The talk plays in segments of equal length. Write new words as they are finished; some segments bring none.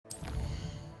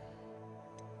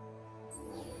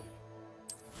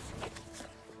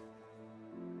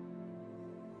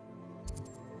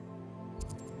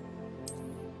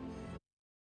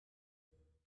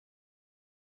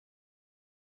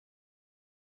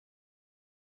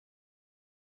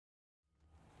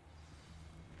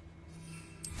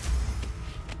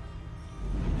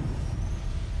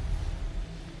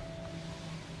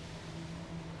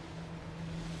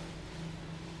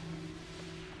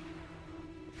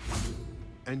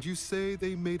And you say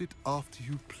they made it after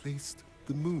you placed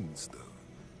the Moonstone?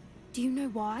 Do you know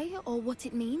why, or what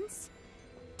it means?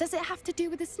 Does it have to do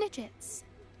with the Snidgets?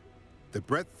 The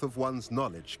breadth of one's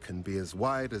knowledge can be as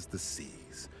wide as the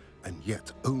seas, and yet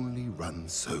only run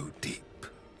so deep.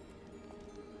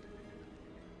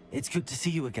 It's good to see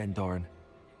you again, Doran.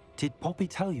 Did Poppy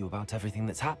tell you about everything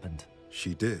that's happened?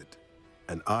 She did,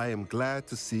 and I am glad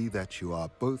to see that you are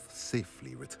both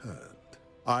safely returned.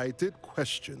 I did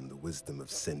question the wisdom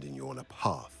of sending you on a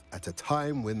path at a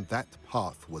time when that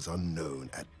path was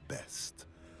unknown at best,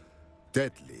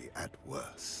 deadly at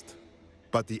worst.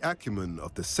 But the acumen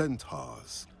of the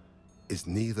centaurs is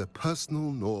neither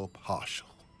personal nor partial.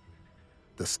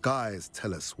 The skies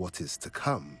tell us what is to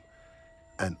come,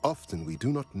 and often we do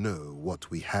not know what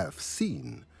we have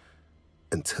seen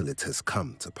until it has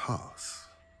come to pass.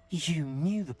 You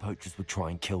knew the poachers would try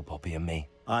and kill Poppy and me.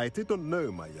 I did not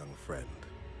know, my young friend,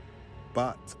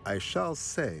 but I shall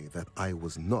say that I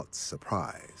was not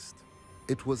surprised.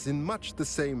 It was in much the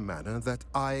same manner that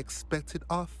I expected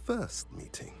our first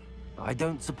meeting. I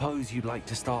don't suppose you'd like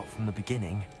to start from the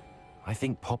beginning. I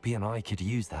think Poppy and I could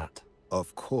use that.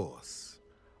 Of course.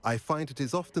 I find it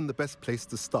is often the best place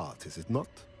to start, is it not?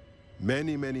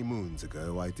 Many, many moons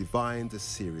ago, I divined a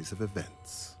series of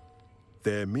events.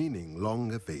 Their meaning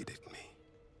long evaded me,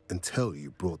 until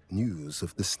you brought news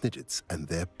of the Snidgets and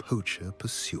their poacher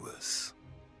pursuers.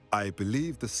 I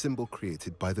believe the symbol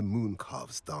created by the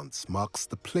Mooncarves dance marks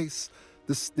the place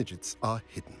the Snidgets are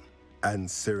hidden. And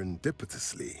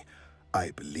serendipitously,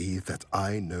 I believe that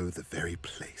I know the very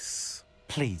place.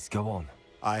 Please, go on.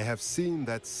 I have seen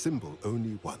that symbol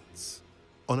only once,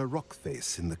 on a rock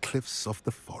face in the cliffs of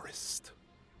the forest.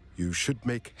 You should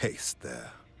make haste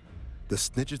there. The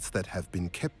Snidgets that have been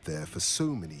kept there for so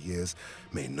many years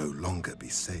may no longer be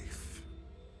safe.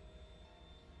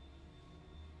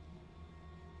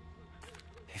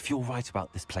 If you're right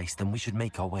about this place, then we should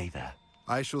make our way there.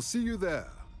 I shall see you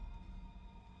there.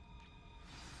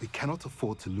 We cannot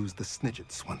afford to lose the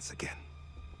Snidgets once again.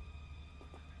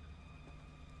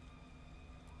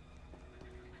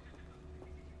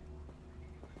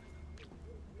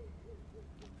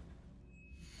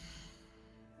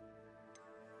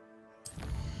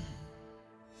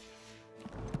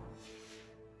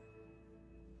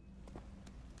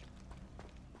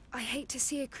 I hate to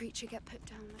see a creature get put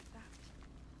down like that.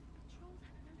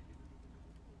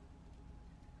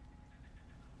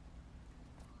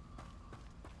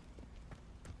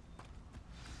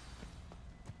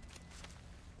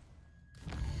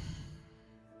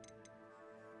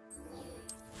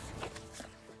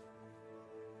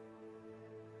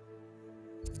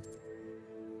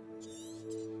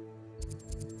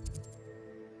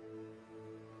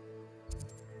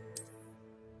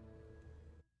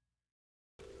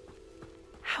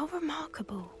 How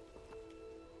remarkable.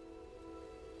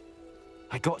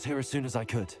 I got here as soon as I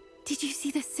could. Did you see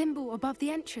the symbol above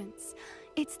the entrance?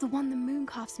 It's the one the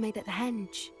Mooncalves made at the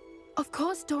henge. Of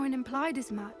course Doran implied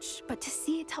as much, but to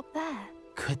see it up there...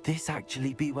 Could this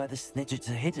actually be where the Snidgets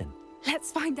are hidden?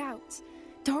 Let's find out.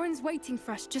 Doran's waiting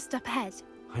for us just up ahead.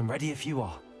 I'm ready if you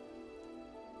are.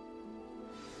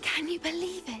 Can you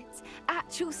believe it?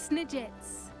 Actual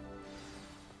Snidgets.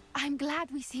 I'm glad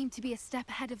we seem to be a step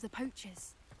ahead of the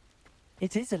poachers.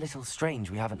 It is a little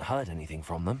strange we haven't heard anything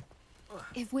from them.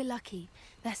 If we're lucky,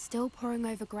 they're still poring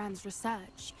over Gran's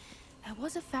research. There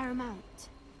was a fair amount.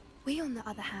 We, on the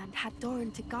other hand, had Doran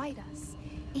to guide us,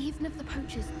 even if the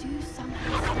poachers do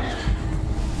somehow...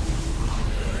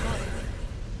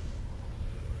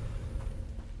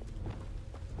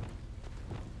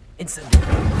 Incendio.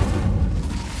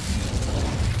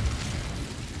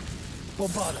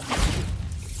 Bombarda.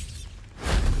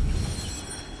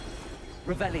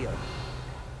 Revelio.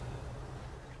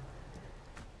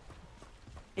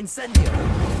 Incendio.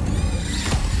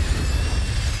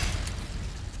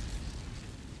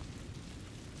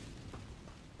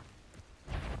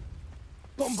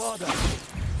 Bombarda.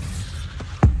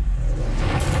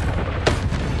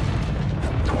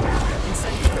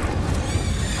 Incendio.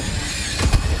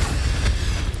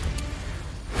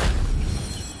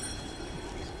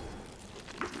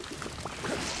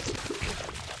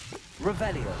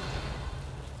 Revelio.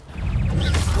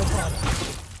 Bombarda.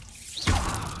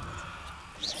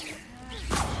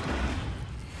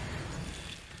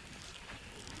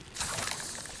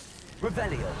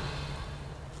 Revelio.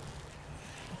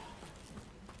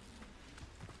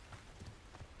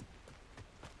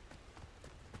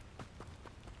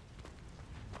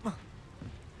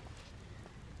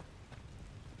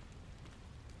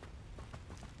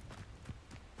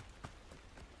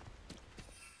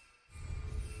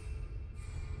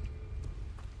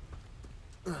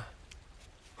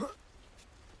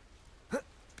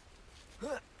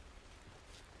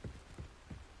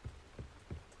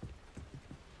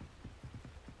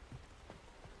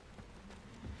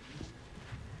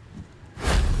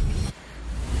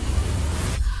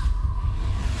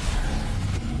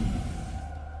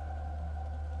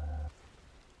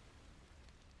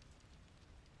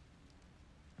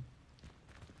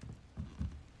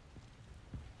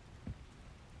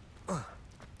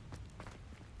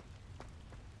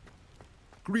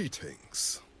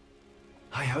 Greetings.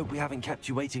 I hope we haven't kept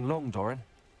you waiting long, Doran.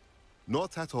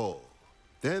 Not at all.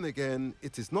 Then again,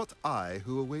 it is not I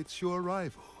who awaits your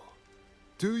arrival.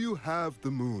 Do you have the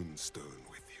Moonstone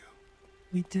with you?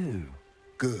 We do.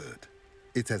 Good.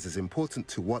 It is as important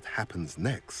to what happens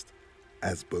next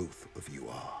as both of you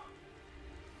are.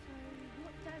 So,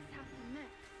 what does happen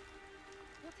next?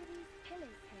 What are these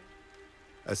pillars here?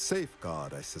 A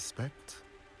safeguard, I suspect.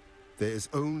 There is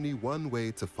only one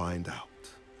way to find out.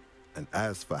 And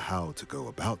as for how to go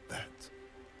about that,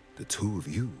 the two of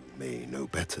you may know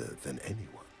better than anyone.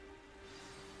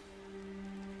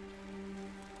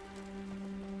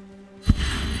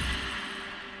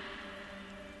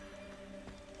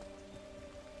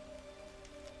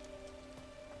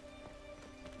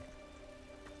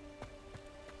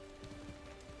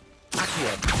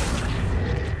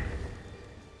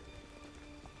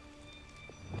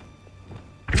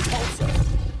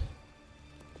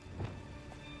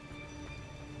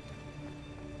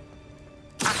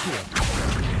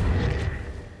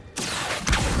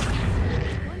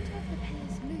 I wonder if the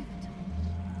pillars move at all.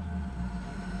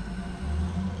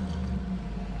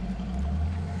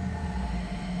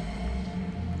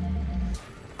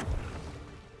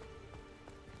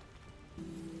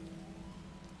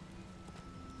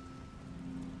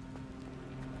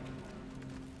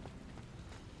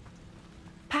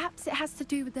 Perhaps it has to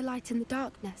do with the light in the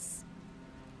darkness.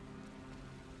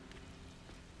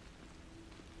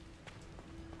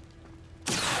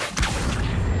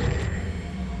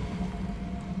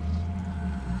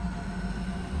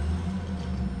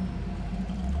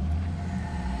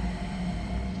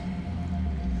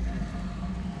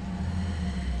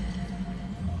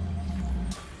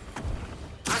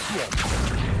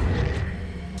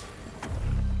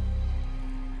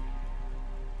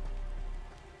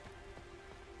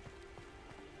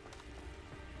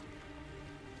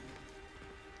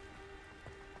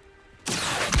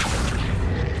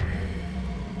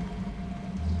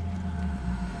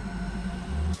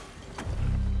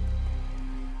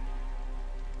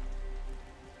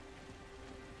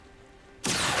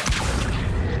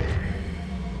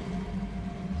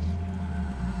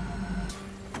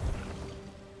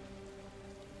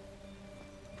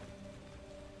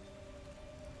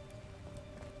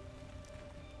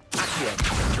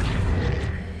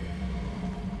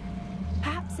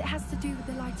 Perhaps it has to do with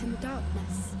the light in the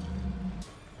darkness.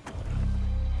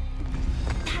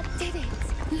 That did it!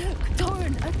 Look,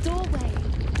 Doran, a doorway!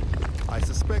 I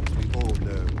suspect we all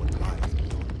know what lies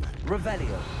beyond that.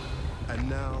 Revelio. And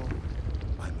now,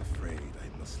 I'm afraid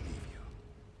I must leave you.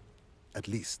 At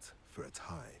least for a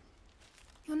time.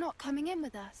 You're not coming in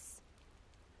with us.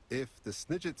 If the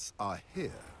Snidgets are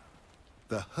here,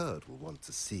 the herd will want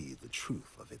to see the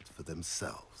truth of it for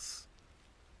themselves.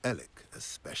 Alec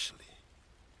especially.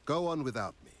 Go on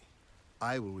without me.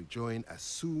 I will rejoin as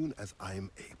soon as I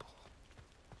am able.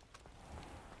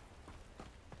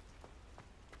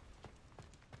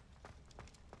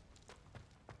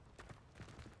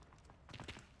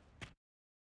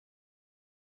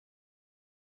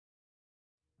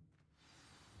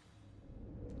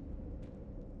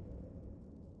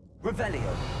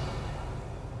 Revelio.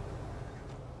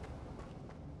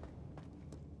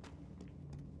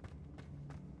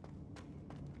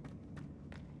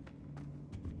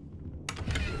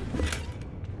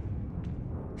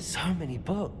 So many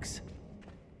books.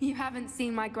 You haven't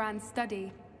seen my grand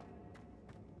study.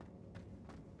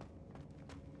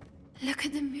 Look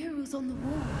at the murals on the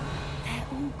wall. They're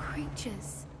all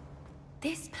creatures.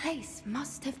 This place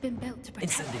must have been built to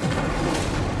protect them.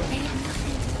 Incendio. They have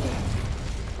nothing to fear.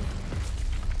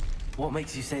 What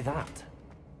makes you say that?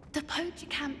 The poacher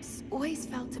camps always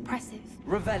felt oppressive.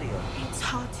 Revelio. It's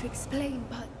hard to explain,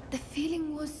 but the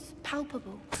feeling was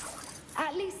palpable.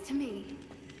 At least to me.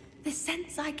 The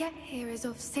sense I get here is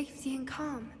of safety and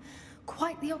calm.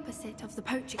 Quite the opposite of the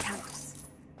poacher camps.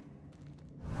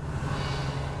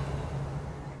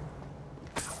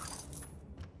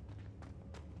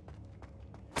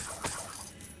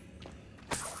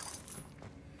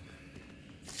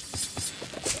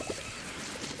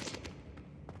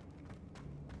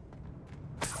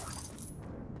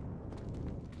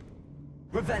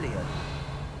 Revelio.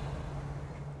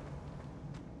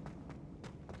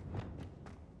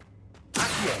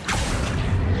 Accio.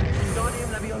 Wingardium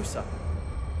Leviosa.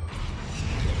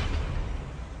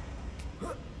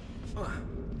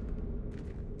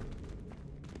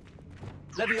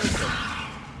 Leviosa.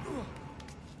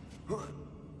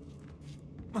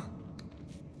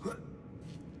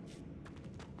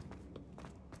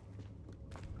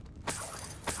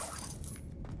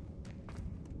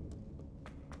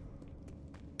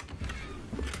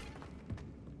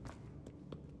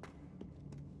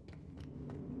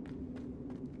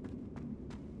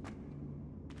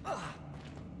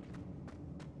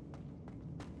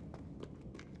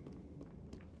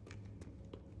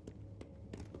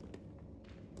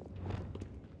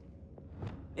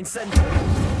 Incendio!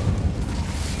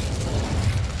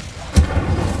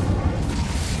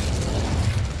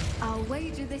 I'll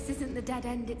wager this isn't the dead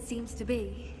end it seems to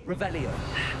be. Revelio.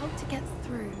 How to get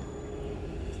through?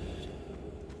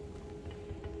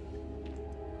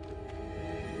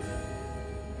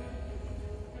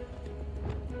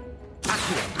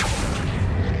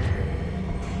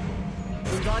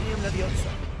 Wingardium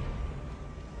Leviosa.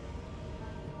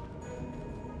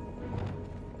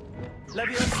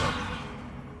 Leviosa.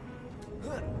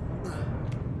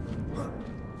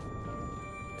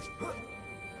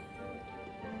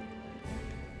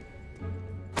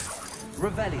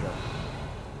 Revelio.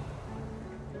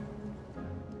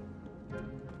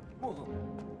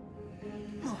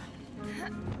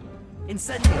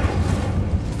 Incendio.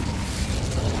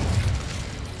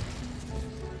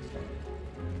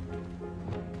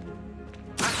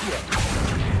 Accio.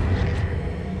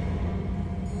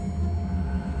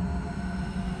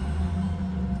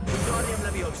 Wingardium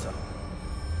Leviosa.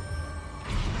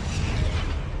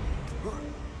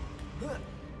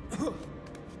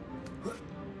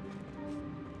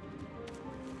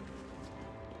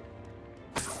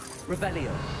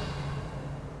 Revelio.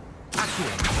 Accio.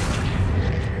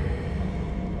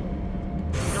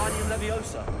 Wingardium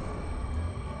Leviosa.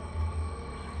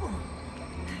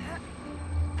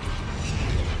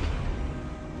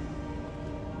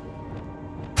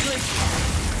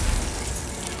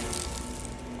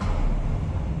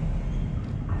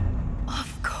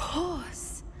 Of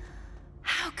course.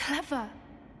 How clever.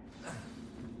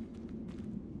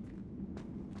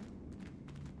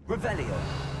 Revelio.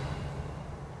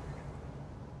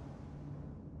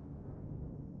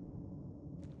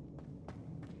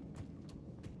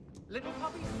 Little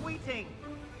puppy squeating.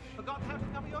 Forgot how to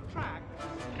cover your track?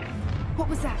 What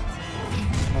was that?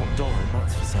 Not Doran,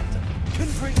 that's for certain.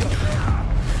 Confringo!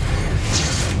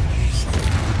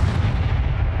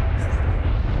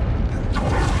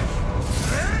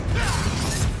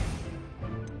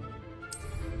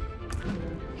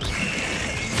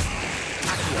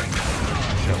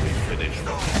 Shall we finish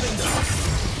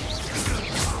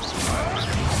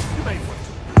You may want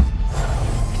to.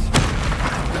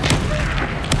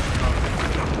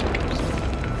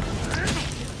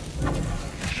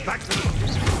 Back to the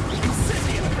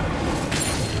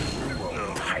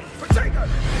Potato!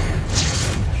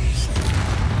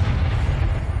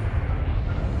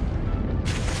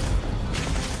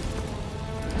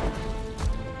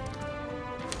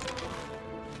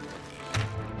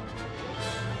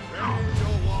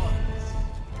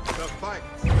 The fight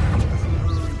has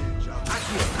already begun.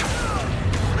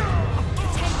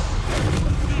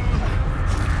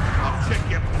 I'll check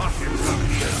your pockets up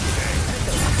here today.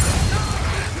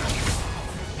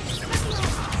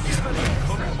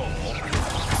 Cook more.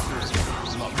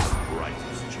 Not the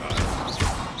brightest child.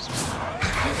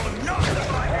 You will not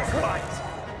survive this fight!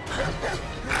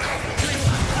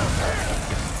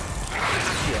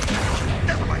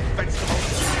 Never mind vegetables.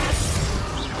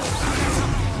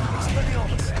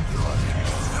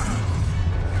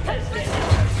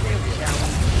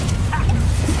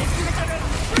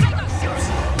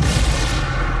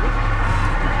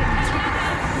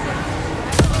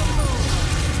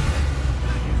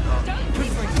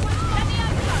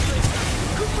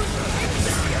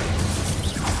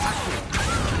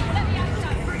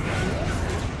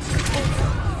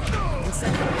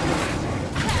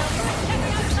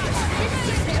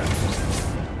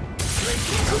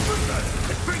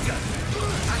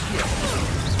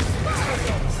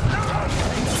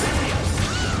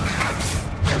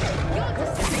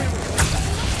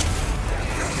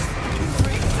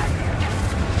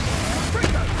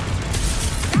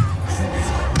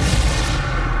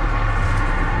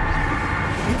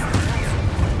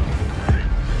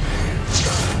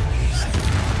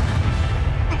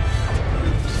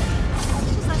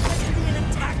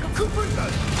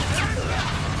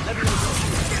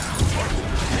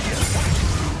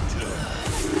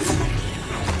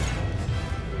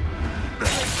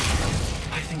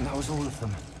 I think that was all of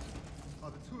them.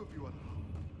 Are the two of you unharmed?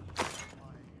 I had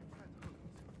hoped to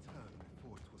return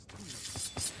before it was too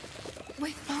late.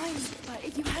 We're fine, but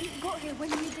if you hadn't got here when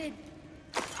you did,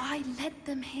 I led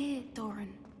them here,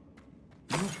 Doran.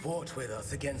 You fought with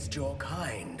us against your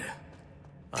kind.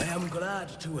 I am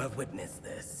glad to have witnessed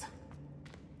this.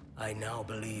 I now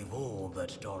believe all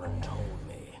that Doran told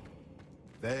me.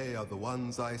 They are the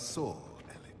ones I saw,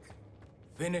 Alec.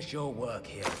 Finish your work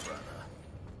here, brother.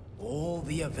 All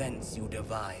the events you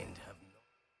divined have not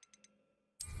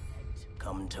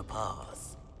come to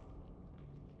pass.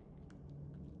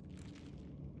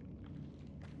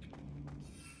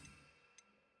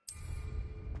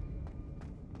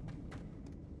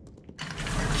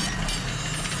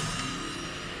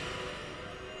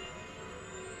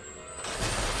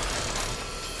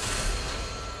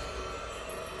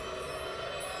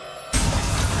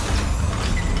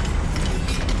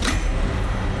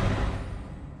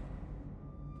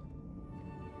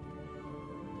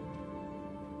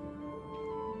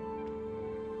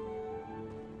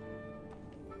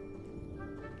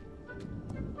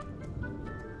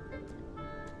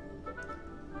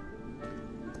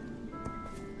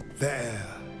 There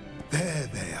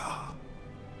they are.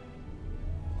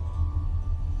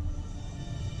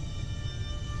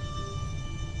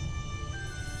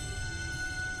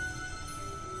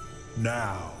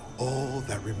 Now, all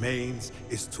that remains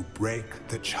is to break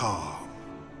the charm.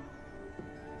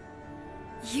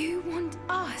 You want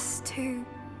us to...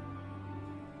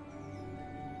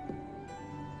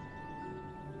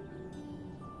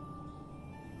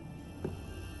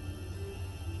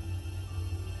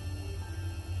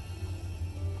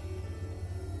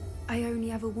 I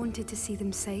only ever wanted to see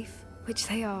them safe, which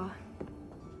they are.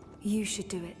 You should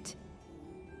do it.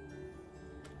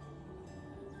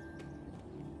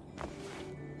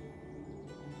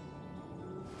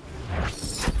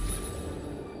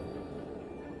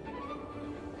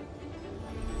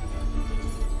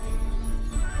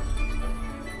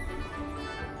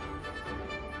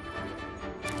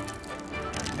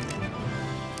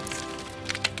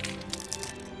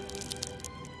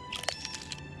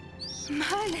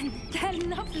 Merlin, they're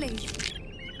lovely.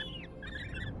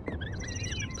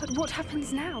 But what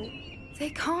happens now?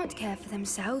 They can't care for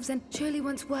themselves, and surely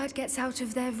once word gets out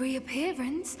of their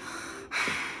reappearance...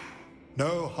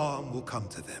 No harm will come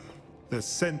to them. The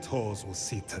centaurs will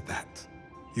see to that.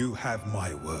 You have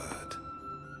my word.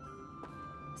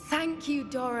 Thank you,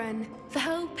 Doran, for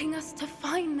helping us to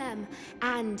find them,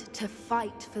 and to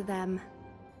fight for them.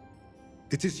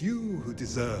 It is you who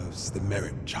deserves the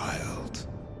merit, child.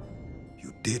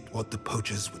 You did what the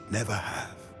poachers would never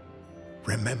have.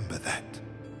 Remember that.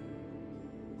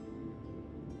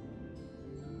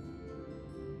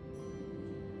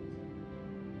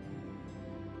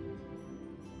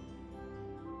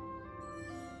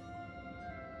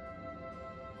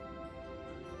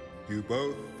 You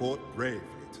both fought bravely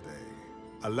today.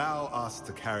 Allow us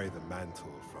to carry the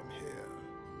mantle from here.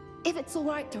 If it's all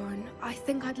right, Doran, I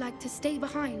think I'd like to stay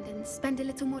behind and spend a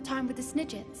little more time with the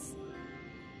Snidgets.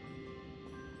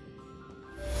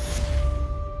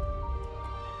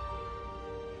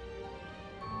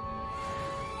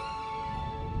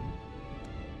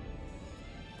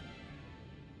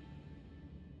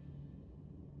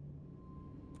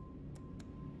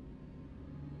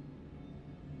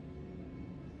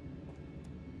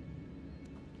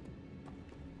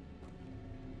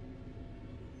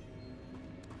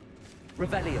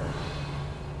 Revelio.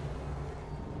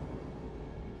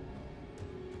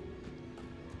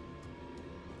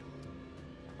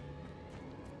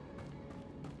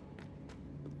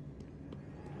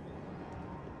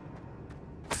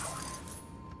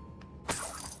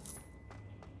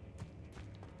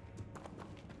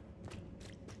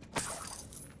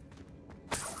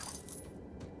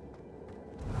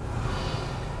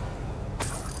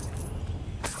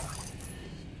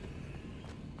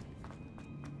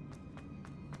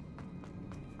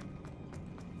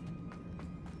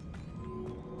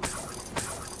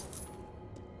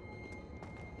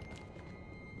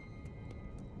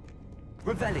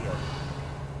 Revelio.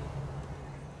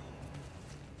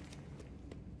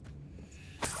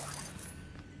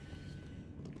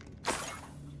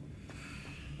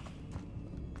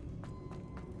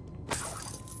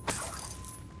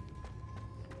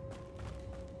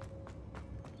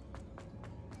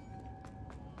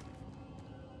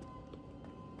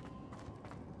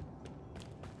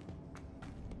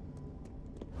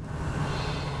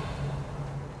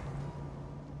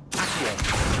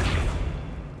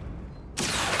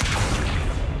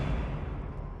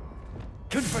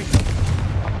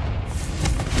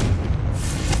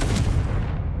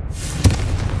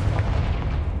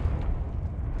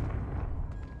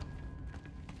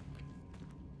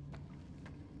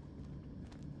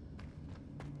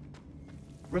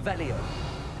 Revelio.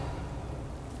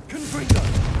 Confringo.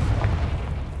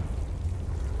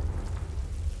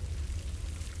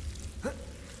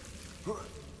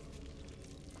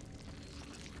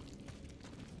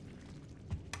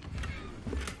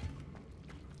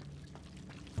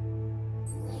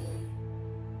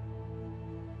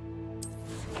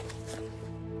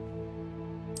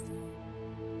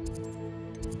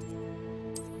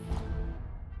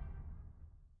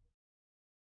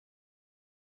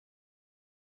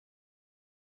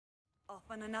 Off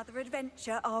on another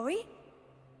adventure, are we?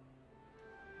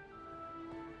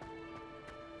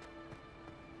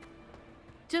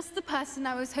 Just the person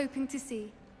I was hoping to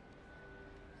see.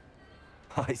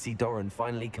 I see Doran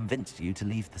finally convinced you to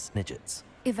leave the Snidgets.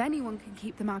 If anyone can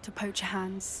keep them out of poacher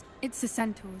hands, it's the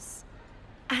centaurs.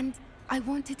 And I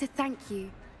wanted to thank you.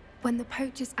 When the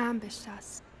poachers ambushed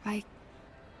us,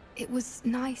 it was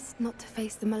nice not to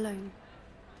face them alone.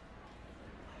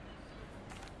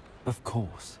 Of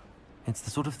course. It's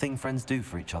the sort of thing friends do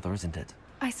for each other, isn't it?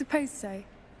 I suppose so.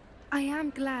 I am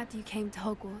glad you came to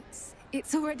Hogwarts.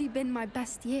 It's already been my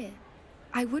best year.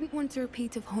 I wouldn't want a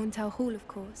repeat of Hauntel Hall, of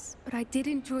course, but I did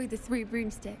enjoy the Three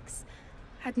Broomsticks.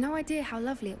 Had no idea how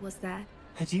lovely it was there.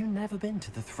 Had you never been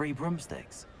to the Three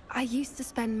Broomsticks? I used to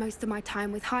spend most of my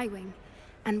time with Highwing,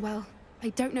 and well, I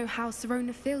don't know how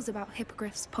Serona feels about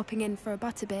hippogriffs popping in for a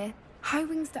butterbeer.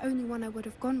 Highwing's the only one I would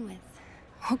have gone with.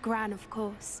 Or Gran, of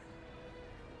course.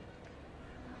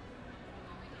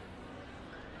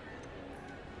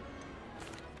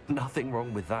 Nothing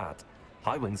wrong with that.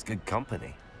 Highwing's good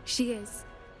company. She is.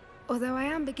 Although I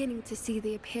am beginning to see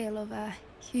the appeal of,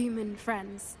 human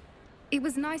friends. It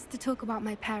was nice to talk about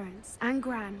my parents and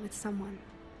Gran with someone.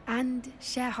 And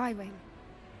share Highwing.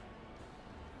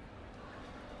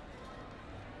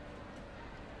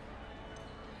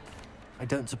 I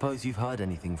don't suppose you've heard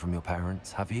anything from your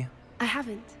parents, have you? I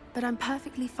haven't, but I'm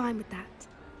perfectly fine with that.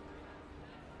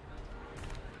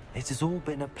 It has all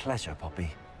been a pleasure,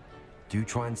 Poppy. Do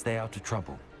try and stay out of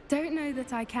trouble. Don't know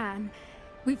that I can.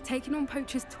 We've taken on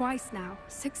poachers twice now,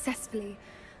 successfully.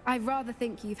 I rather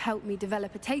think you've helped me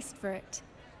develop a taste for it.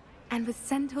 And with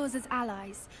centaurs as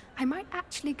allies, I might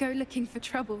actually go looking for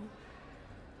trouble.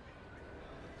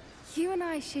 You and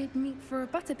I should meet for a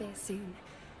butterbeer soon.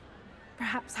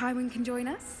 Perhaps Highwing can join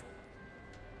us?